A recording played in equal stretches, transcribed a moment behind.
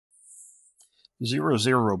Zero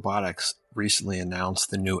Zero Robotics recently announced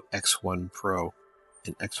the new X1 Pro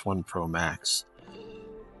and X1 PROMAX.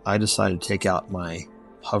 I decided to take out my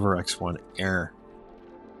HOVERAir X1 Air,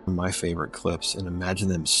 my favorite clips, and imagine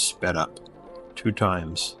them sped up 2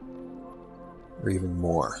 times or even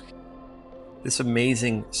more. This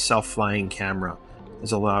amazing self-flying camera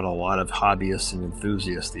has allowed a lot of hobbyists and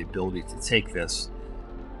enthusiasts the ability to take this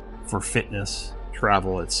for fitness,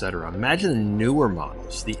 travel, etc. Imagine the newer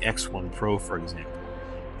models, the X1 Pro, for example,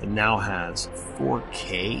 that now has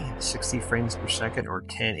 4K 60 frames per second or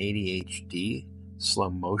 1080 HD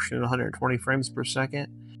slow motion at 120 frames per second.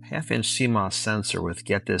 Half-inch CMOS sensor with,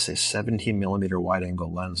 get this, a 17mm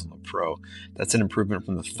wide-angle lens on the Pro. That's an improvement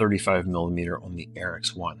from the 35mm on the Air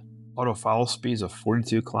X1. Auto follow speeds of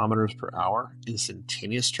 42 kilometers per hour,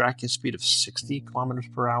 instantaneous tracking speed of 60 kilometers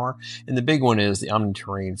per hour, and the big one is the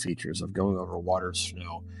omni-terrain features of going over water,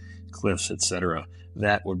 snow, cliffs, etc.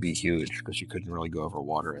 That would be huge because you couldn't really go over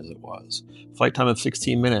water as it was. Flight time of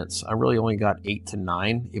 16 minutes. I really only got 8 to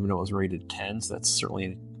 9, even though it was rated 10, so that's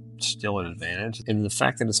certainly still an advantage. And the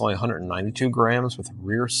fact that it's only 192 grams with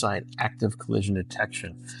rear side active collision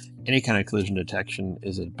detection. Any kind of collision detection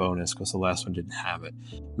is a bonus because the last one didn't have it.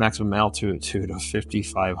 Maximum altitude of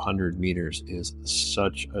 5,500 meters is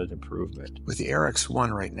such an improvement. With the Air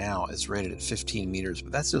X1 right now, it's rated at 15 meters,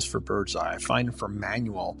 but that's just for bird's eye. I find for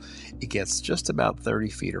manual, it gets just about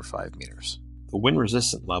 30 feet or 5 meters. The wind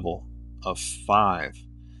resistant level of 5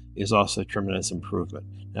 is also a tremendous improvement.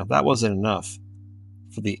 Now, if that wasn't enough,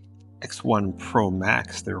 for the X1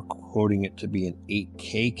 PROMAX, they're quoting it to be an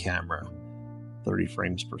 8K camera, 30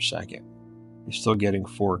 frames per second. You're still getting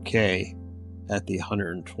 4K at the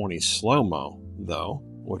 120 slow-mo, though,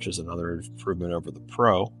 which is another improvement over the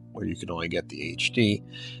Pro, where you can only get the HD.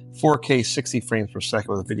 4K 60 frames per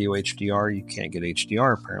second with video HDR. You can't get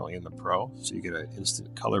HDR apparently in the Pro, so you get an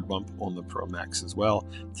instant color bump on the PROMAX as well.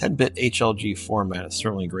 10-bit HLG format is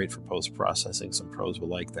certainly great for post-processing. Some pros will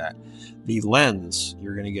like that. The lens,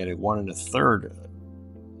 you're going to get a 1 1/3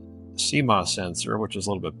 CMOS sensor, which is a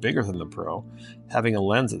little bit bigger than the Pro. Having a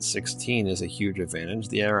lens at 16 is a huge advantage.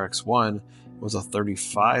 The Air X1 was a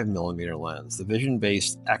 35mm lens. The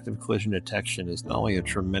vision-based active collision detection is not only a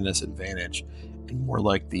tremendous advantage and more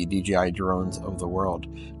like the DJI drones of the world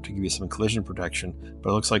to give you some collision protection, but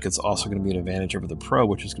it looks like it's also going to be an advantage over the Pro,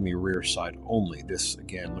 which is going to be rear side only. This,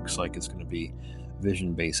 again, looks like it's going to be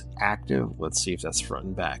vision-based active. Let's see if that's front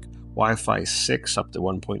and back. Wi-Fi 6 up to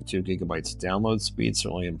 1.2 gigabytes download speed,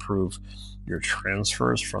 certainly improve your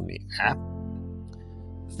transfers from the app.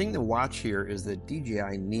 The thing to watch here is that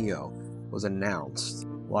DJI Neo was announced.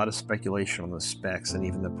 A lot of speculation on the specs and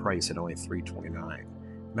even the price at only $329.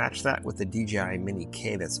 Match that with the DJI Mini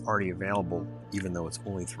K that's already available, even though it's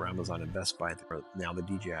only through Amazon and Best Buy, now the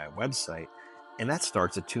DJI website, and that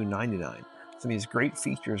starts at $299. So these great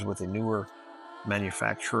features with a newer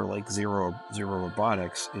manufacturer like Zero Zero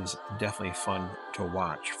Robotics is definitely fun to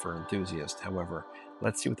watch for enthusiasts. However,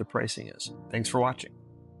 let's see what the pricing is. Thanks for watching.